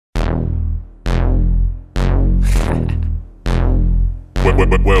Well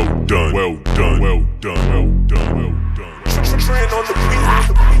done, well done, well done, well done, well done.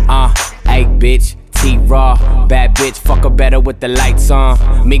 Hey bitch, T-Raw, bad bitch, fuck her better with the lights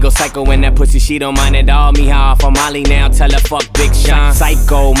on. Me go psycho in that pussy, she don't mind at all. Me high off on Molly now, tell her fuck Big Sean.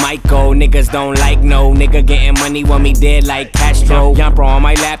 Psycho, Michael, niggas don't like no nigga getting money when me dead like Castro. Yompro on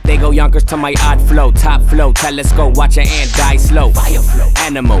my lap, they go Yonkers to my odd flow. Top flow, telescope, watch her ant die slow. Fire flow,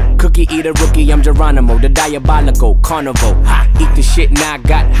 animal, cookie eater rookie, I'm Geronimo, the diabolical carnival. Ha, eat the shit, now I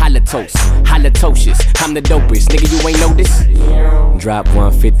got halitosis, I'm the dopest, nigga you ain't know this? Drop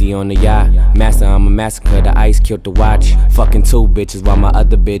 150 on the yacht, master I'm a massacre, the ice killed the watch. Fucking 2 bitches while my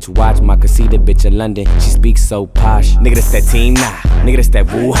other bitch watch. My casita bitch in London, she speaks so posh. Nigga that's that team, nah, nigga that's that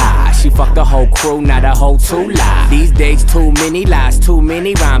woo-ha. She fucked the whole crew, not a whole 2 lies. These days too many lies, too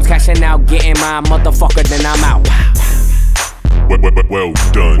many rhymes. Cashing out, getting my motherfucker, then I'm out. Well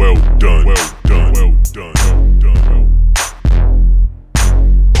done, well done, well